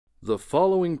The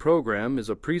following program is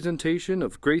a presentation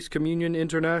of Grace Communion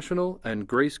International and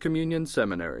Grace Communion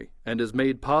Seminary and is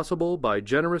made possible by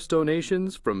generous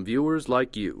donations from viewers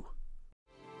like you.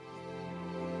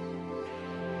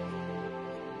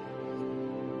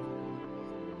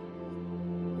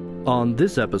 On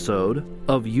this episode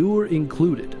of You're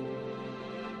Included,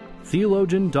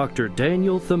 theologian Dr.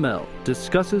 Daniel Thimell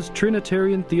discusses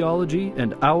Trinitarian theology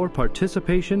and our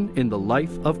participation in the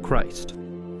life of Christ.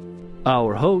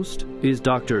 Our host is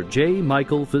Dr. J.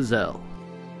 Michael Fizel.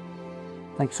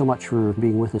 Thanks so much for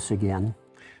being with us again.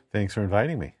 Thanks for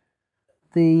inviting me.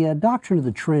 The doctrine of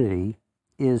the Trinity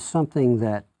is something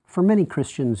that, for many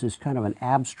Christians, is kind of an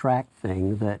abstract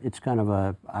thing, that it's kind of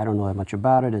a, I don't know that much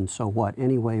about it, and so what?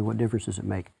 Anyway, what difference does it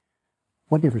make?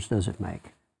 What difference does it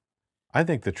make? I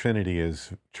think the Trinity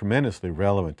is tremendously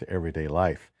relevant to everyday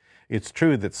life. It's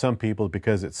true that some people,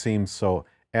 because it seems so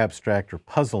abstract or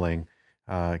puzzling,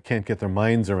 can't get their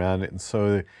minds around it, and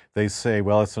so they say,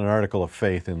 well, it's an article of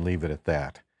faith, and leave it at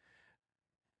that.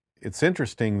 It's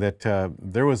interesting that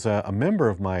there was a member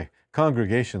of my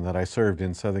congregation that I served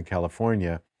in Southern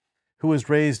California who was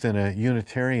raised in a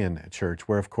Unitarian church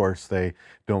where, of course, they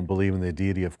don't believe in the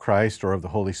deity of Christ or of the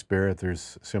Holy Spirit.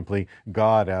 There's simply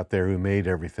God out there who made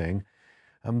everything.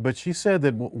 But she said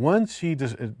that once she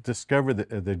discovered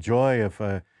the joy of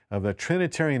a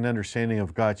Trinitarian understanding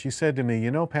of God, she said to me, you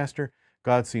know, Pastor,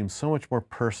 God seems so much more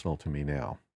personal to me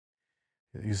now.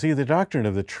 You see, the doctrine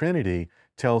of the Trinity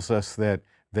tells us that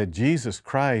Jesus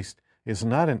Christ is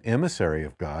not an emissary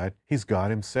of God, He's God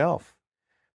Himself.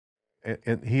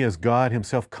 And He is God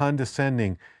Himself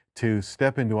condescending to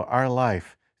step into our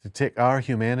life, to take our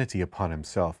humanity upon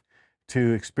Himself,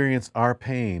 to experience our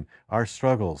pain, our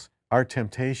struggles, our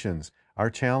temptations,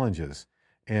 our challenges.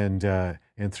 And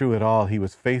through it all, He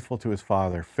was faithful to His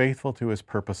Father, faithful to His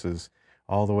purposes,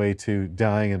 all the way to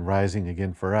dying and rising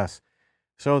again for us.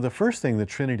 So the first thing the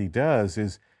Trinity does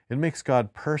is it makes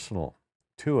God personal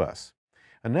to us.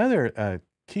 Another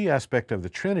key aspect of the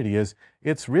Trinity is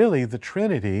it's really the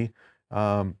Trinity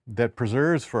that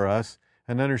preserves for us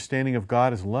an understanding of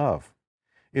God as love.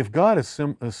 If God is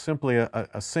simply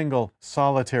a single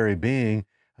solitary being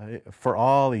for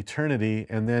all eternity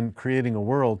and then creating a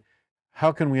world,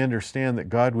 how can we understand that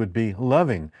God would be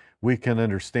loving? We can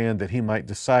understand that He might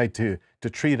decide to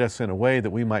treat us in a way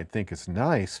that we might think is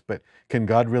nice, but can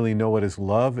God really know what is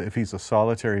love if He's a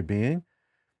solitary being?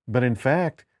 But in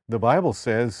fact, the Bible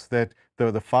says that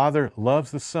the Father loves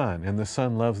the Son and the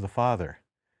Son loves the Father.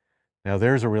 Now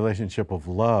there's a relationship of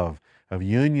love, of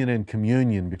union and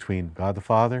communion between God the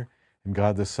Father and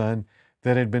God the Son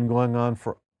that had been going on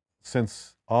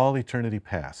since all eternity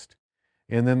past.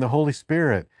 And then the Holy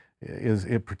Spirit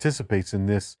participates in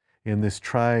this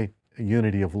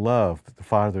tri-unity of love that the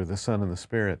Father, the Son, and the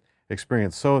Spirit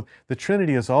experience. So the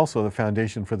Trinity is also the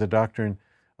foundation for the doctrine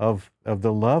of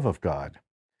the love of God.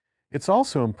 It's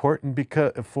also important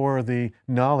for the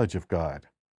knowledge of God.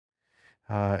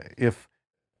 If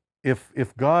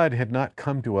God had not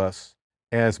come to us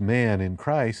as man in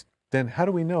Christ, then how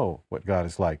do we know what God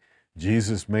is like?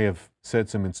 Jesus may have said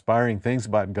some inspiring things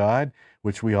about God,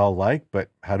 which we all like, but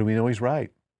how do we know He's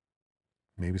right?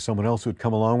 Maybe someone else would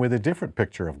come along with a different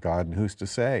picture of God, and who's to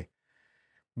say?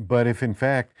 But if in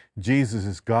fact Jesus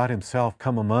is God Himself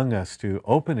come among us to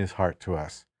open His heart to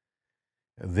us,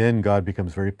 then God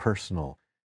becomes very personal,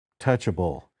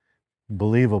 touchable,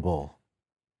 believable.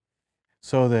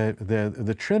 So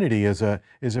the Trinity is a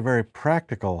very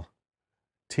practical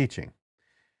teaching.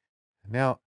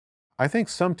 Now, I think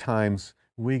sometimes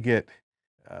we get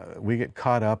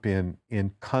caught up in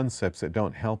concepts that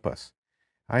don't help us.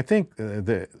 I think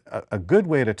a good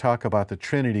way to talk about the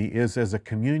Trinity is as a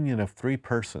communion of three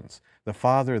persons, the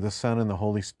Father, the Son, and the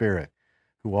Holy Spirit,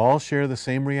 who all share the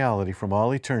same reality from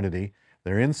all eternity.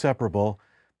 They're inseparable.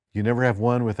 You never have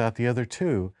one without the other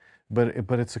two, but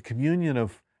it's a communion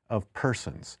of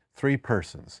persons, three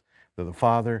persons, the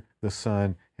Father, the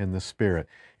Son, and the Spirit.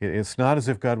 It's not as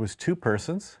if God was two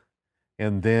persons,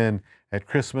 and then at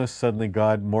Christmas suddenly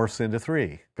God morphs into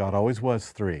three. God always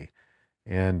was three.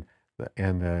 And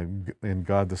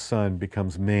God the Son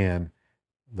becomes man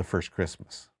the first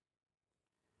Christmas.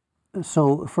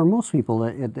 So for most people,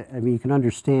 I mean, you can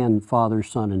understand Father,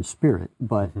 Son, and Spirit,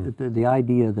 but the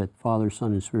idea that Father,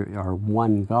 Son, and Spirit are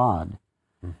one God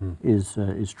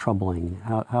is troubling.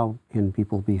 How can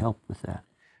people be helped with that?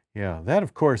 Yeah, that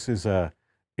of course is a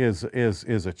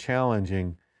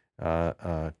challenging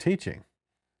teaching.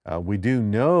 We do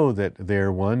know that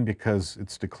they're one because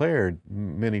it's declared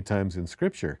many times in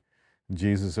Scripture.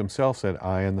 Jesus Himself said,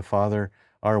 I and the Father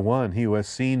are one. He who has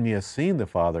seen me has seen the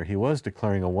Father. He was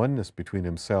declaring a oneness between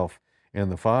Himself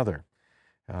and the Father.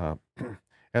 Uh,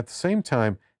 at the same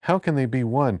time, how can they be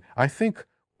one? I think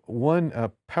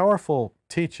one powerful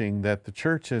teaching that the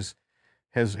church has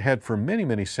had for many,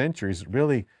 many centuries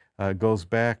really goes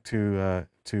back to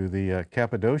the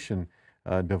Cappadocian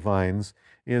divines,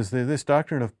 is this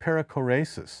doctrine of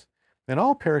perichoresis. And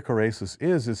all perichoresis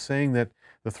is saying that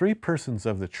the three persons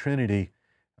of the Trinity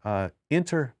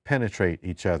interpenetrate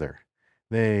each other.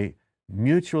 They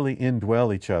mutually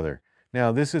indwell each other.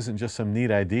 Now, this isn't just some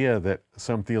neat idea that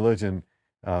some theologian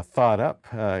thought up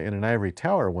in an ivory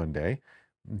tower one day.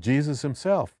 Jesus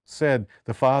himself said,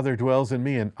 "The Father dwells in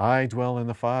me and I dwell in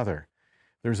the Father."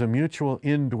 There's a mutual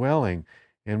indwelling.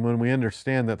 And when we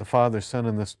understand that the Father, Son,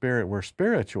 and the Spirit were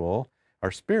spiritual,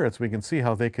 our spirits, we can see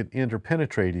how they could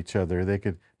interpenetrate each other. They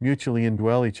could mutually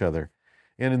indwell each other.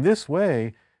 And in this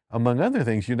way, among other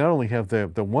things, you not only have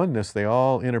the oneness, they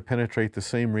all interpenetrate the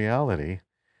same reality,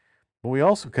 but we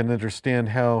also can understand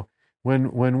how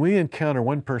when we encounter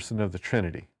one person of the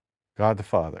Trinity, God the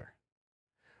Father,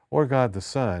 or God the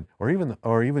Son, or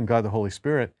even God the Holy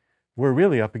Spirit, we're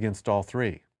really up against all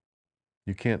three.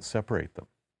 You can't separate them.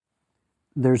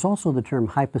 There's also the term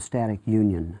hypostatic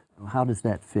union. How does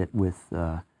that fit with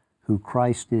who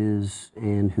Christ is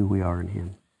and who we are in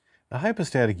Him? The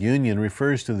hypostatic union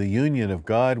refers to the union of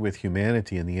God with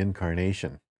humanity in the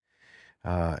incarnation.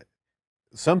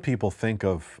 Some people think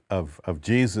of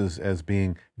Jesus as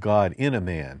being God in a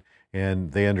man,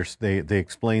 and they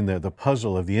explain the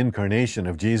puzzle of the incarnation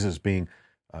of Jesus being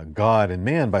God and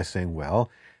man by saying, well,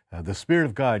 the Spirit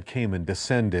of God came and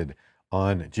descended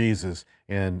on Jesus,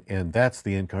 and that's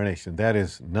the incarnation. That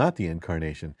is not the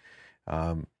incarnation.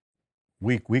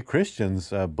 We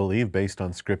Christians believe, based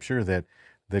on Scripture,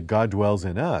 that God dwells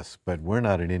in us, but we're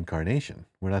not an incarnation.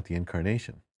 We're not the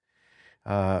incarnation.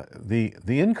 The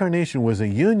incarnation was a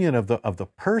union of the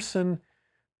person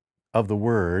of the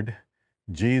Word,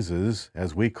 Jesus,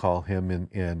 as we call him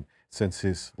since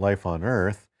his life on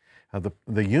earth,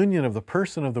 the union of the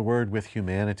person of the Word with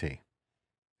humanity.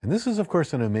 And this is, of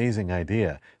course, an amazing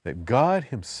idea, that God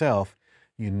himself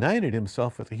united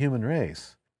himself with the human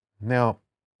race. Now,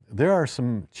 there are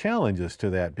some challenges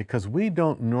to that, because we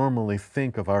don't normally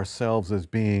think of ourselves as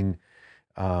being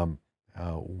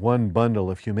one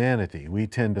bundle of humanity. We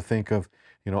tend to think of,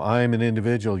 I'm an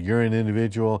individual, you're an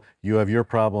individual, you have your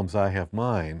problems, I have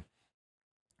mine.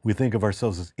 We think of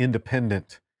ourselves as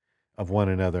independent of one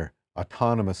another,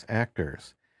 autonomous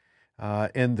actors.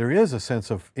 And there is a sense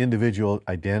of individual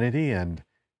identity and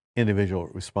individual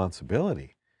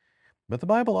responsibility. But the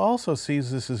Bible also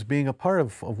sees this as being a part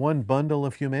of one bundle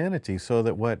of humanity, so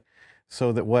that what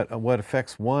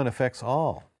affects one affects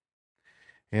all.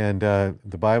 And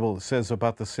the Bible says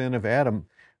about the sin of Adam,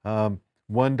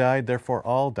 one died, therefore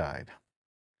all died.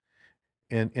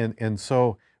 And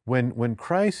so when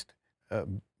Christ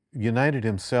united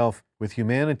himself with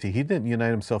humanity, he didn't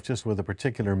unite himself just with a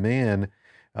particular man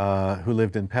who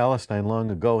lived in Palestine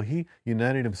long ago. He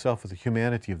united himself with the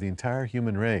humanity of the entire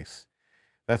human race.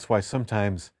 That's why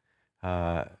sometimes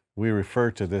we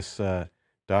refer to this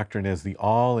doctrine as the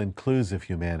all-inclusive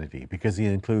humanity, because he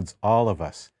includes all of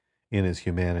us in his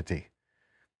humanity,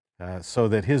 so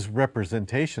that his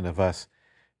representation of us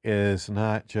is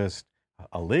not just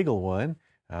a legal one,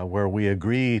 where we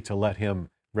agree to let him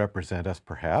represent us,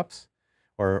 perhaps,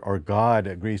 or God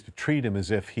agrees to treat him as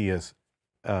if he is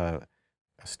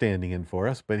standing in for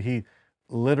us, but he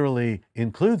literally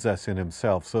includes us in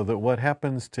himself, so that what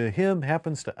happens to him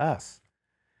happens to us,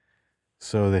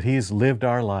 so that he's lived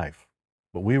our life,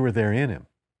 but we were there in him.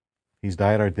 He's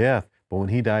died our death, but when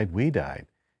he died, we died.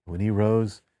 When he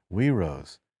rose, we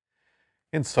rose.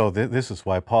 And so this is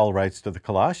why Paul writes to the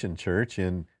Colossian church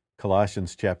in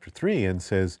Colossians chapter 3 and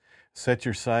says, "Set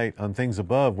your sight on things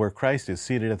above, where Christ is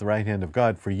seated at the right hand of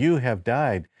God, for you have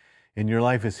died, and your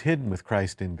life is hidden with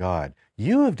Christ in God."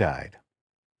 You have died.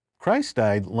 Christ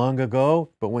died long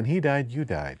ago, but when he died, you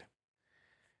died.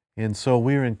 And so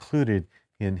we're included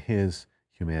in his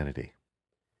humanity.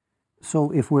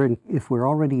 So if we're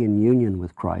already in union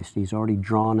with Christ, he's already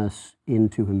drawn us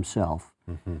into himself,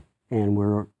 and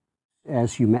we're,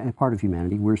 as part of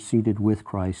humanity, we're seated with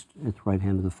Christ at the right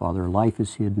hand of the Father. Our life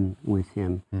is hidden with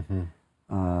him,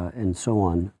 and so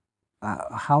on.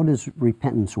 How does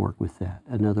repentance work with that?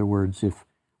 In other words, if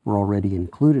we're already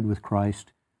included with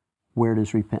Christ, where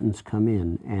does repentance come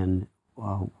in, and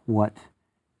what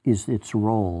is its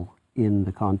role in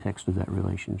the context of that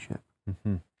relationship?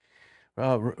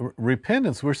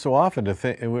 Repentance, we're so often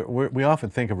we often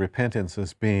think of repentance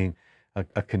as being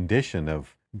a condition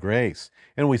of grace.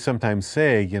 And we sometimes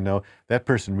say, that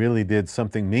person really did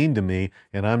something mean to me,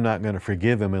 and I'm not going to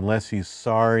forgive him unless he's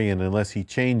sorry and unless he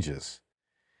changes.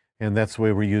 And that's the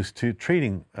way we're used to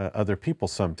treating other people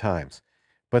sometimes.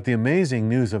 But the amazing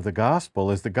news of the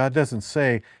gospel is that God doesn't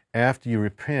say, after you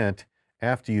repent,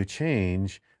 after you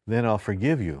change, then I'll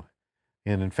forgive you.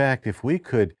 And in fact, if we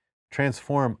could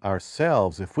transform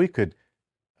ourselves, if we could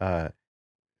turn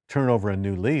over a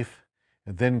new leaf,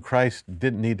 then Christ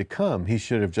didn't need to come. He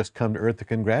should have just come to earth to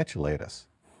congratulate us.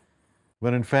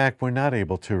 But in fact, we're not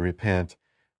able to repent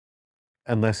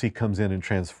unless he comes in and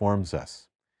transforms us.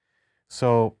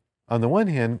 So on the one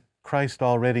hand, Christ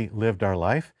already lived our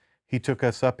life. He took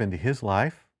us up into his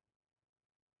life.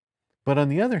 But on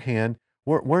the other hand,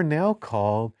 we're now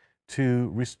called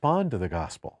to respond to the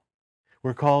gospel.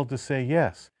 We're called to say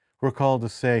yes. We're called to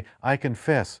say, I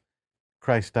confess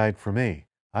Christ died for me.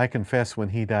 I confess when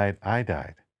he died, I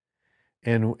died.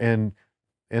 And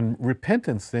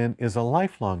repentance then is a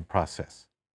lifelong process.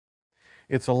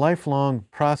 It's a lifelong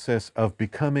process of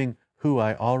becoming who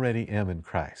I already am in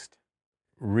Christ.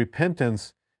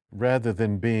 Repentance, rather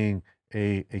than being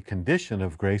a condition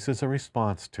of grace, is a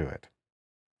response to it.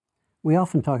 We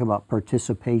often talk about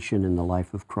participation in the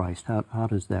life of Christ. How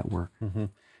does that work? Mm-hmm.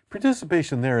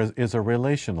 Participation there is a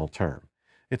relational term.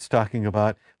 It's talking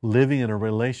about living in a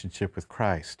relationship with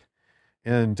Christ.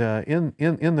 And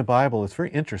in the Bible, it's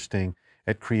very interesting.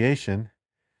 At creation,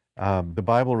 the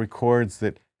Bible records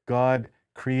that God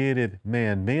created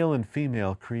man, male and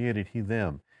female created he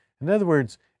them. In other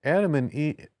words, Adam and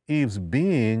Eve's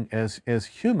being as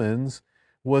humans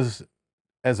was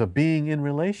as a being in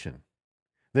relation.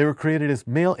 They were created as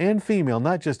male and female,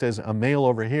 not just as a male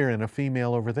over here and a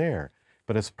female over there,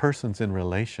 but as persons in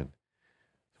relation.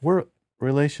 We're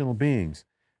relational beings.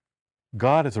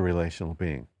 God is a relational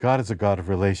being. God is a God of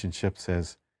relationships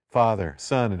as Father,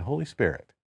 Son, and Holy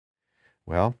Spirit.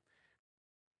 Well,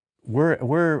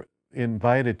 we're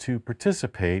invited to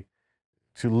participate,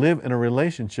 to live in a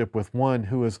relationship with one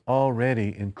who has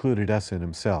already included us in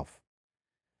himself,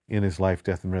 in his life,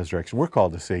 death, and resurrection. We're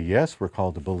called to say yes, we're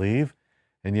called to believe,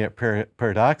 and yet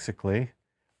paradoxically,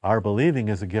 our believing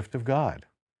is a gift of God.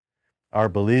 Our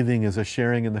believing is a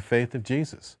sharing in the faith of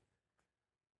Jesus.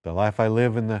 The life I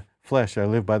live in the flesh, I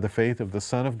live by the faith of the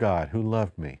Son of God who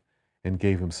loved me and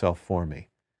gave himself for me.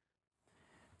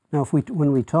 Now,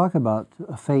 when we talk about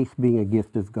faith being a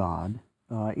gift of God,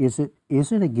 is it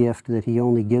a gift that he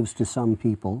only gives to some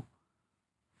people?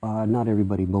 Not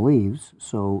everybody believes,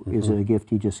 so is it a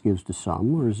gift he just gives to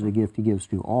some, or is it a gift he gives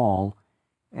to all,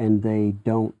 and they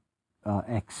don't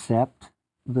accept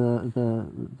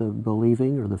the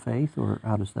believing or the faith, or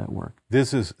how does that work?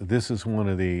 This is one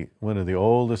of the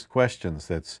oldest questions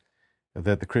that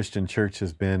the Christian church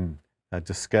has been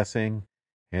discussing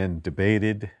and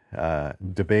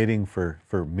debating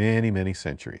for many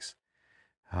centuries.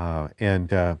 And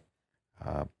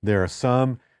there are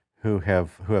some who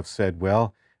have said,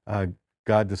 well,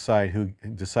 God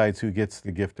decides who gets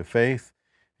the gift of faith,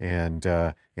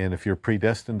 and if you're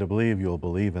predestined to believe, you'll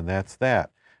believe, and that's that.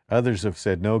 Others have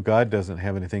said, no, God doesn't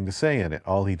have anything to say in it.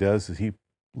 All he does is he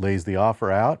lays the offer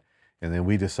out, and then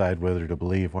we decide whether to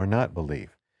believe or not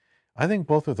believe. I think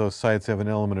both of those sides have an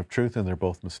element of truth, and they're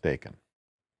both mistaken.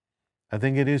 I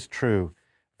think it is true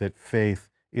that faith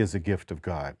is a gift of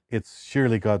God. It's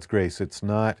surely God's grace. It's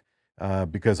not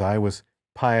because I was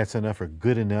pious enough or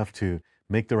good enough to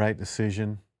make the right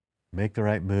decision, make the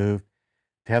right move,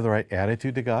 to have the right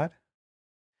attitude to God.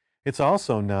 It's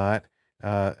also not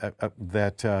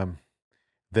that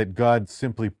God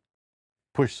simply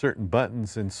pushed certain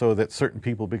buttons and so that certain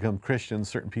people become Christians,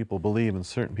 certain people believe, and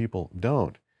certain people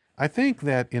don't. I think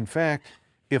that, in fact,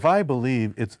 if I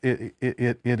believe,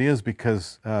 it is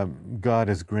because God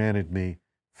has granted me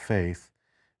faith,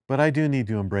 but I do need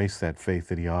to embrace that faith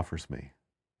that he offers me,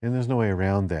 and there's no way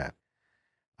around that.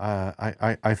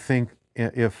 I think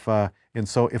if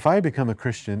I become a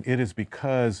Christian, it is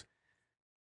because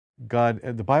God,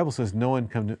 the Bible says, no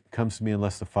one comes to me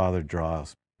unless the Father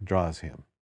draws him.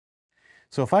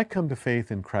 So if I come to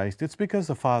faith in Christ, it's because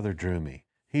the Father drew me.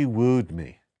 He wooed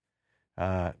me.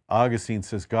 Augustine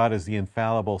says God is the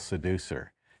infallible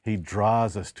seducer. He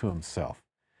draws us to himself.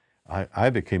 I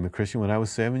became a Christian when I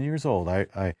was 7 years old.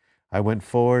 I went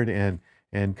forward and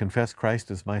confessed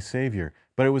Christ as my Savior.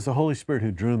 But it was the Holy Spirit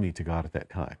who drew me to God at that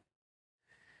time.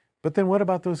 But then what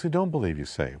about those who don't believe? You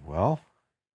say, well,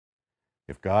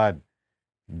 if God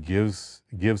gives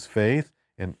faith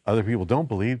and other people don't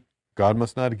believe, God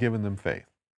must not have given them faith.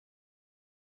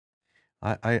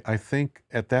 I think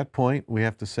at that point we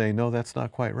have to say, no, that's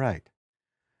not quite right.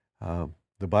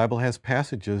 The Bible has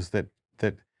passages that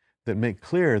make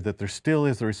clear that there still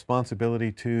is the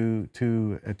responsibility to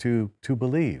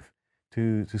believe,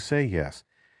 to say yes.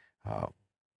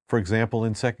 For example,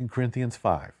 in 2 Corinthians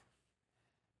 5,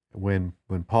 When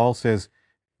Paul says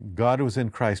God was in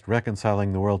Christ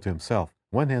reconciling the world to himself,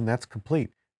 on one hand, that's complete.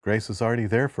 Grace is already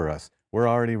there for us. We're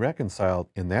already reconciled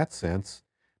in that sense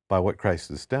by what Christ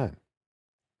has done.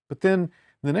 But then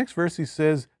the next verse he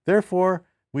says, therefore,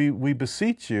 we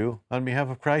beseech you on behalf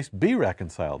of Christ, be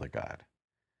reconciled to God.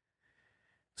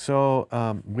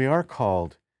 So we are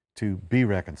called to be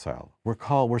reconciled.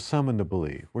 We're summoned to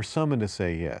believe. We're summoned to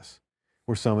say yes.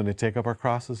 We're summoned to take up our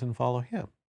crosses and follow him.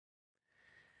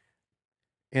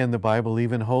 And the Bible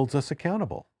even holds us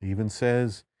accountable. It even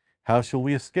says, how shall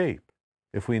we escape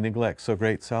if we neglect so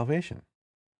great salvation?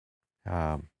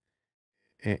 And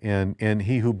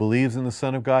he who believes in the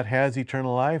Son of God has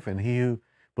eternal life, and he who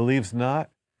believes not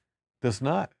does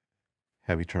not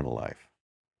have eternal life.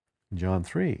 John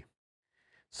 3.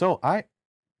 So I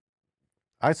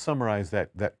summarize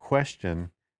that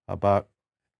question about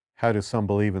how do some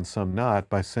believe and some not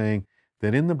by saying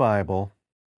that in the Bible,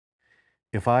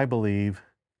 if I believe,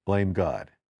 blame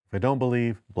God. If I don't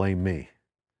believe, blame me.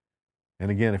 And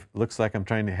again, if it looks like I'm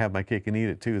trying to have my cake and eat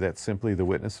it too, that's simply the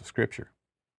witness of Scripture.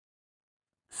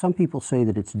 Some people say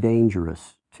that it's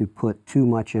dangerous to put too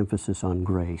much emphasis on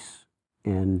grace,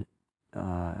 and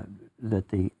that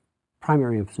the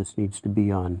primary emphasis needs to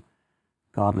be on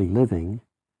godly living,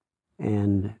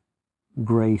 and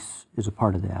grace is a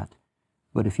part of that.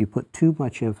 But if you put too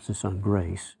much emphasis on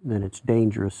grace, then it's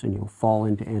dangerous and you'll fall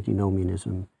into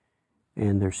antinomianism,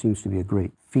 and there seems to be a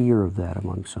great fear of that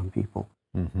among some people.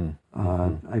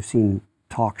 I've seen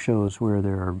talk shows where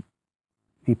there are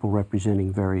people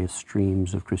representing various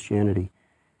streams of Christianity,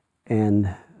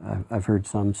 and I've heard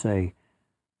some say,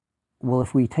 well,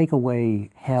 if we take away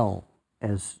hell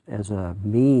as a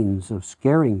means of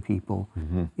scaring people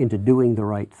into doing the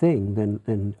right thing,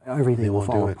 then everything will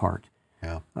fall apart.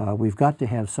 Yeah. We've got to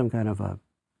have some kind of a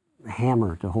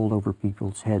hammer to hold over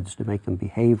people's heads to make them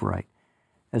behave right,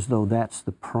 as though that's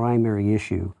the primary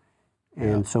issue.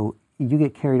 And so you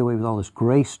get carried away with all this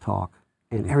grace talk,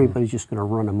 and everybody's just going to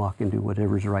run amok and do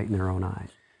whatever's right in their own eyes.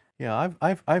 Yeah,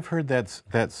 I've heard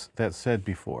that said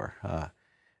before,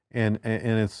 and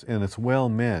it's well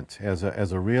meant as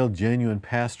a real genuine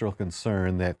pastoral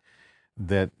concern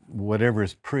that whatever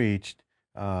is preached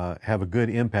have a good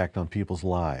impact on people's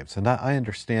lives, and I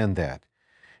understand that.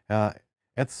 At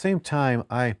the same time,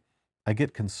 I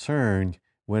get concerned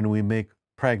when we make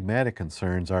pragmatic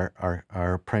concerns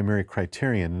our primary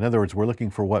criterion. In other words, we're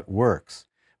looking for what works.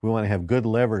 We want to have good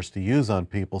levers to use on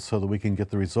people so that we can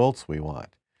get the results we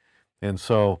want. And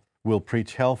so we'll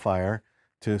preach hellfire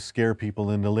to scare people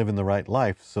into living the right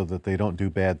life so that they don't do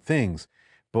bad things.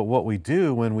 But what we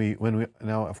do when we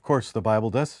now, of course, the Bible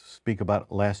does speak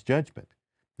about last judgment.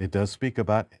 It does speak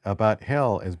about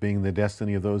hell as being the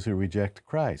destiny of those who reject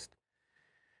Christ.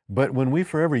 But when we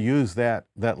forever use that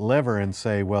lever and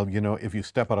say, well, if you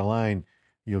step out of line,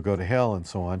 you'll go to hell and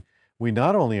so on, we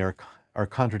not only are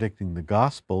contradicting the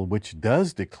gospel, which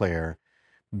does declare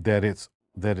that it's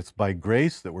by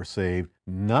grace that we're saved,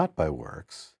 not by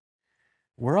works.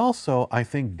 We're also, I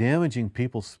think, damaging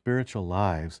people's spiritual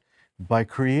lives by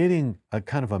creating a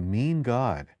kind of a mean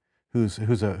God who's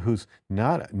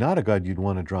not a God you'd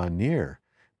want to draw near,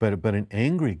 but an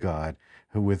angry God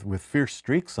who with fierce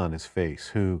streaks on his face,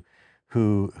 who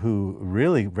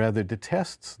really rather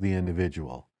detests the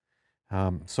individual.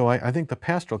 So I think the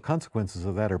pastoral consequences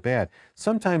of that are bad.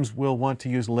 Sometimes we'll want to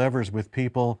use levers with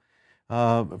people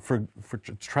to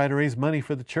try to raise money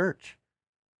for the church.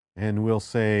 And we'll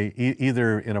say,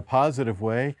 either in a positive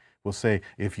way, we'll say,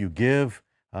 if you give,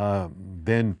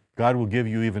 then God will give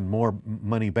you even more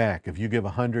money back. If you give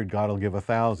 100, God will give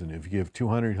 1,000. If you give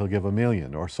 200, he'll give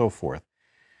 1,000,000, or so forth.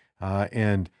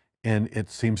 And it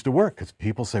seems to work, because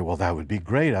people say, well, that would be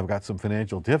great. I've got some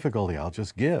financial difficulty. I'll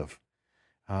just give.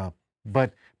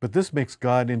 But this makes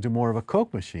God into more of a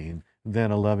Coke machine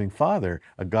than a loving Father,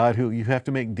 a God who you have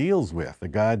to make deals with, a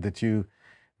God that you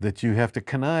have to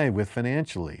connive with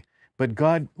financially. But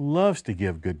God loves to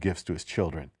give good gifts to his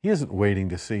children. He isn't waiting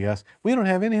to see us. We don't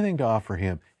have anything to offer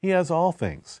him. He has all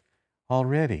things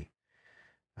already.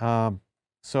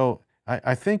 So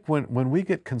I think when we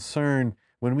get concerned,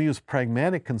 when we use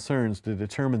pragmatic concerns to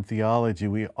determine theology,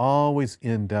 we always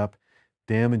end up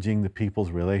damaging the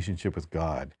people's relationship with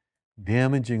God,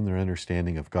 damaging their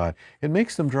understanding of God. It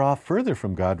makes them draw further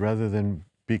from God rather than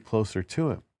be closer to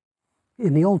him.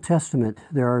 In the Old Testament,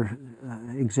 there are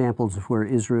examples of where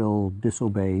Israel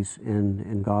disobeys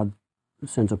and God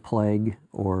sends a plague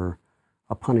or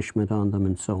a punishment on them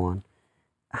and so on.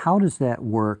 How does that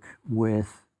work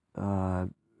with, or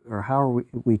how are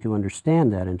we to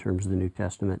understand that in terms of the New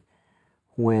Testament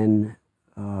when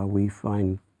we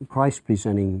find Christ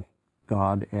presenting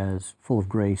God as full of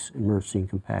grace and mercy and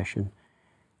compassion.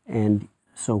 And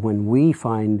so when we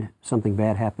find something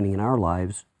bad happening in our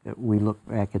lives, we look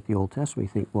back at the Old Testament,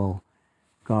 we think, well,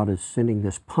 God is sending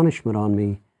this punishment on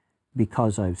me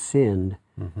because I've sinned.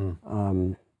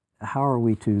 How are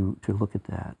we to look at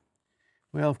that?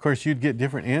 Well, of course, you'd get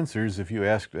different answers if you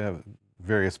asked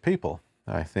various people,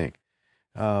 I think.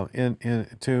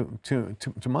 And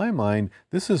to my mind,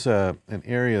 this is an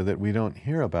area that we don't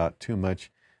hear about too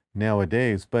much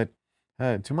nowadays. But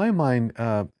to my mind,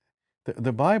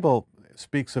 the Bible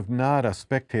speaks of not a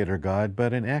spectator God,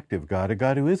 but an active God, a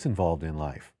God who is involved in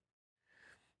life.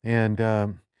 And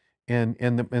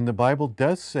the Bible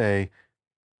does say,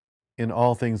 in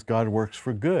all things, God works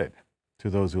for good to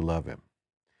those who love Him.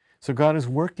 So God is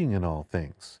working in all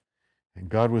things. And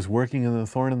God was working in the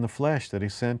thorn in the flesh that He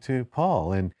sent to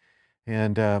Paul. And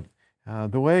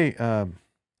the way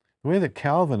that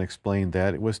Calvin explained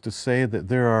that, it was to say that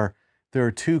there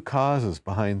are two causes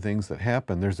behind things that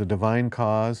happen. There's a divine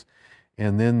cause,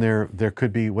 and then there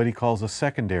could be what he calls a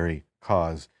secondary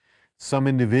cause. Some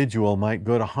individual might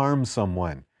go to harm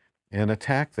someone and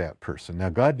attack that person. Now,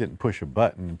 God didn't push a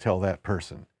button and tell that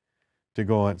person to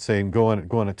go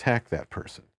and attack that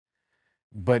person.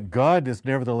 But God is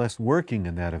nevertheless working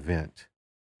in that event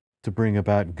to bring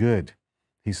about good.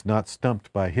 He's not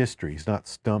stumped by history. He's not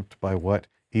stumped by what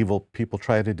evil people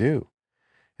try to do.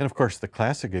 And of course, the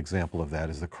classic example of that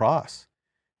is the cross,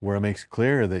 where it makes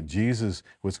clear that Jesus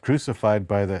was crucified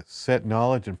by the set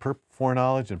knowledge and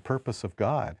foreknowledge and purpose of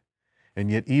God. And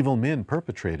yet evil men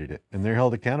perpetrated it, and they're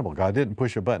held accountable. God didn't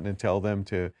push a button and tell them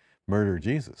to murder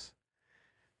Jesus.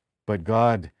 But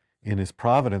God, in His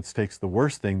providence, takes the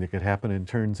worst thing that could happen and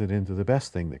turns it into the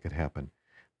best thing that could happen.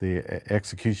 The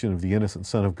execution of the innocent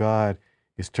Son of God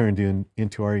is turned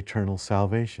into our eternal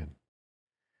salvation.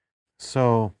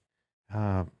 So,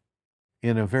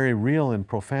 in a very real and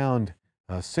profound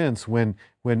sense, when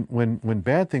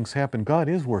bad things happen, God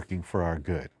is working for our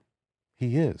good.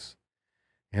 He is.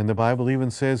 And the Bible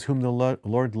even says, whom the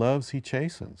Lord loves, He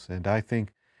chastens. And I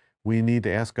think we need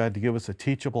to ask God to give us a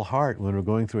teachable heart when we're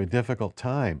going through a difficult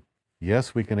time.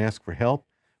 Yes, we can ask for help,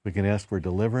 we can ask for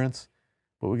deliverance,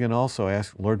 but we can also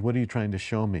ask, Lord, what are you trying to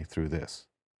show me through this?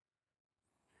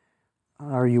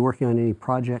 Are you working on any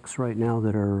projects right now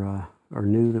that are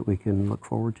new that we can look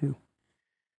forward to?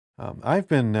 I've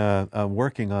been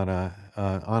working on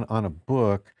a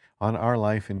book on our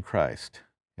life in Christ,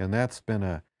 and that's been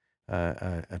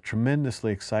a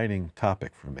tremendously exciting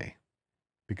topic for me,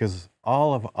 because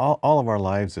all of our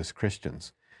lives as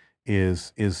Christians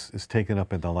is taken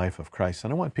up in the life of Christ,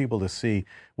 and I want people to see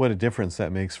what a difference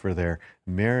that makes for their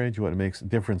marriage, what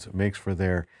difference it makes for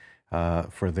their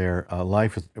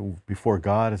life before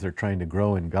God as they're trying to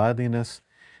grow in godliness.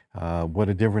 What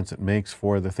a difference it makes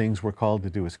for the things we're called to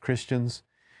do as Christians,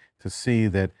 to see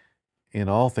that in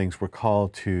all things we're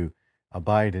called to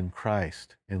abide in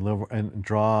Christ and live and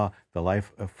draw the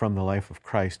life from the life of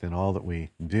Christ in all that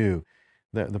we do.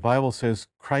 The Bible says,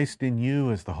 Christ in you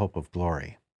is the hope of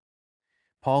glory.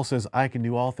 Paul says, I can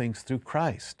do all things through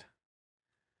Christ.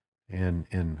 And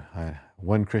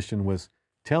one Christian was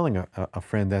telling a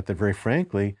friend that very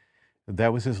frankly,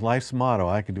 that was his life's motto,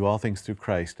 I can do all things through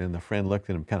Christ. And the friend looked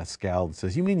at him, kind of scowled and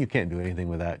says, you mean you can't do anything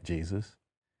without Jesus?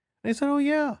 And he said, oh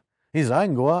yeah. He says, I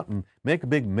can go out and make a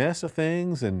big mess of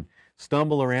things and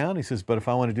stumble around. He says, but if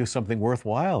I want to do something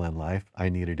worthwhile in life, I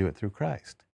need to do it through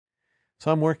Christ.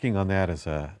 So I'm working on that as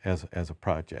a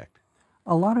project.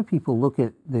 A lot of people look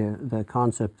at the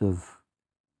concept of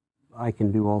I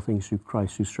can do all things through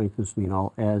Christ who strengthens me and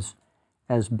all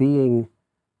as being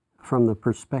from the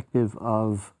perspective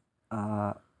of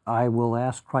I will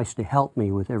ask Christ to help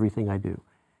me with everything I do.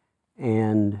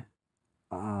 And,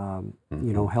 you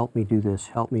know, help me do this,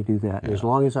 help me do that. Yeah. As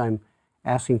long as I'm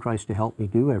asking Christ to help me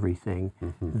do everything,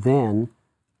 then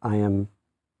I am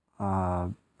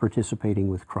participating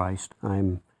with Christ.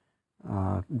 I'm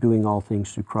doing all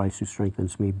things through Christ who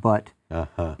strengthens me. But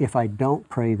if I don't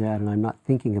pray that and I'm not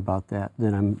thinking about that,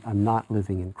 then I'm not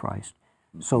living in Christ.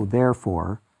 So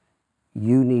therefore,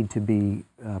 you need to be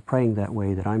praying that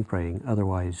way that I'm praying.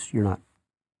 Otherwise, you're not.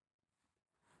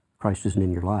 Christ isn't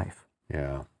in your life.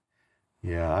 Yeah,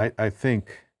 yeah. I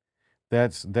think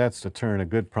that's to turn a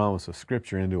good promise of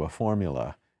Scripture into a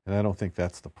formula, and I don't think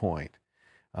that's the point.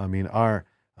 I mean,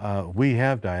 we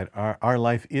have died. Our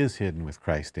life is hidden with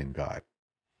Christ in God.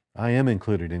 I am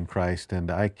included in Christ, and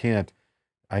I can't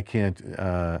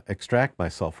extract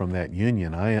myself from that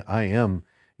union. I am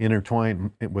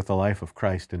intertwined with the life of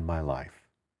Christ in my life.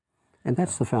 And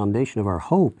that's the foundation of our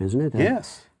hope, isn't it?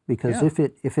 Yes. Because Yeah.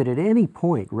 if it at any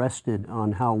point rested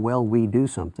on how well we do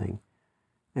something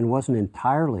and wasn't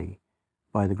entirely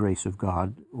by the grace of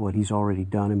God, what He's already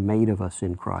done and made of us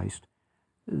in Christ,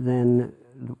 then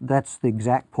that's the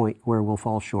exact point where we'll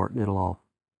fall short and it'll all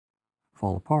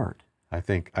fall apart. I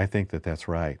think that that's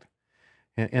right.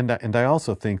 And I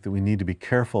also think that we need to be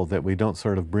careful that we don't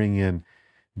sort of bring in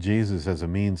Jesus as a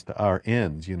means to our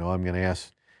ends. I'm going to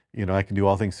ask, I can do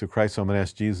all things through Christ, so I'm going to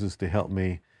ask Jesus to help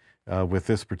me with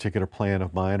this particular plan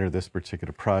of mine or this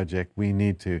particular project. We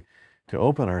need to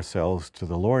open ourselves to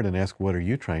the Lord and ask, what are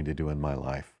you trying to do in my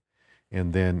life?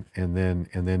 And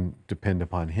then depend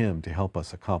upon Him to help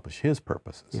us accomplish His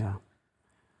purposes. Yeah.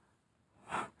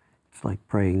 It's like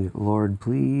praying, Lord,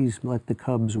 please let the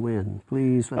Cubs win.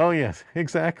 Please. Oh, yes,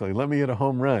 exactly. Let me hit a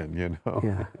home run,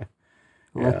 Yeah.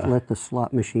 Let the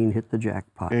slot machine hit the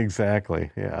jackpot.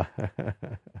 Exactly, yeah.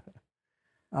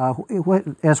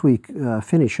 As we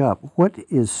finish up, what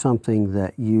is something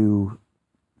that you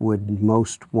would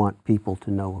most want people to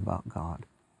know about God?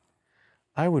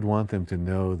 I would want them to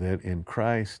know that in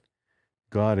Christ,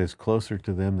 God is closer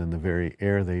to them than the very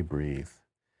air they breathe,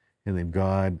 and that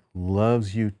God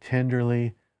loves you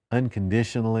tenderly,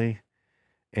 unconditionally,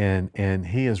 and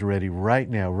He is ready right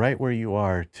now, right where you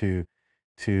are, to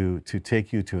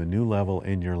take you to a new level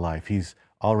in your life. He's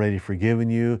already forgiven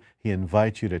you. He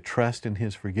invites you to trust in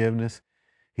His forgiveness.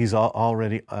 He's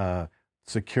already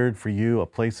secured for you a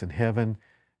place in heaven.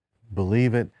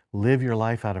 Believe it. Live your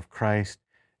life out of Christ,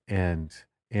 and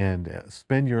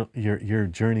spend your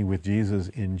journey with Jesus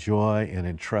in joy and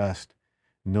in trust,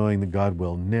 knowing that God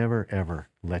will never, ever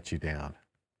let you down.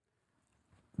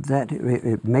 That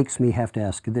it makes me have to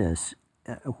ask this: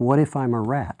 what if I'm a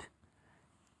rat?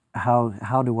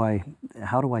 How do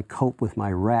I cope with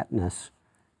my ratness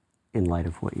in light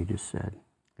of what you just said?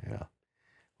 Yeah.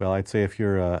 Well, I'd say if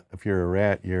you're a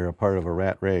rat, you're a part of a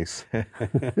rat race,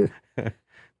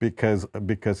 because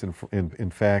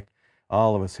in fact,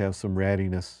 all of us have some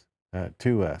rattiness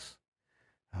to us.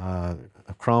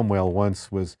 Cromwell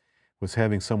once was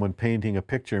having someone painting a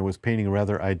picture and was painting a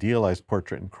rather idealized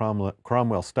portrait, and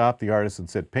Cromwell stopped the artist and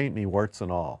said, "Paint me warts and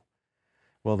all."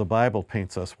 Well, the Bible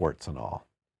paints us warts and all.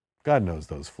 God knows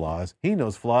those flaws. He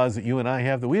knows flaws that you and I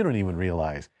have that we don't even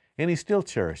realize, and He still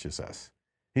cherishes us.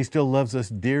 He still loves us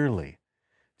dearly.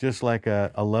 Just like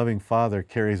a loving father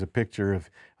carries a picture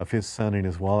of his son in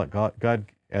his wallet, God,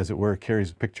 as it were,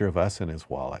 carries a picture of us in His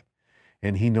wallet.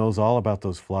 And He knows all about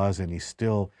those flaws, and He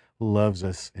still loves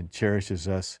us and cherishes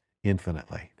us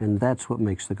infinitely. And that's what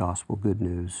makes the gospel good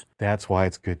news. That's why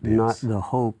it's good news. Not the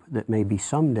hope that maybe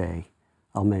someday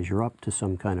I'll measure up to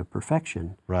some kind of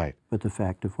perfection. Right. But the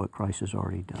fact of what Christ has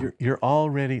already done. You're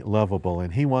already lovable,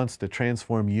 and He wants to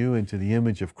transform you into the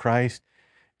image of Christ.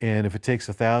 And if it takes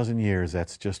 1,000 years,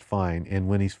 that's just fine. And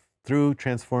when He's through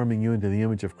transforming you into the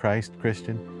image of Christ,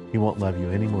 Christian, He won't love you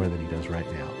any more than He does right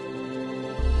now.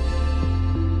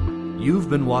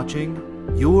 You've been watching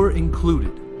You're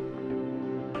Included,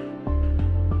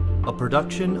 a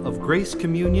production of Grace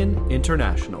Communion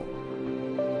International.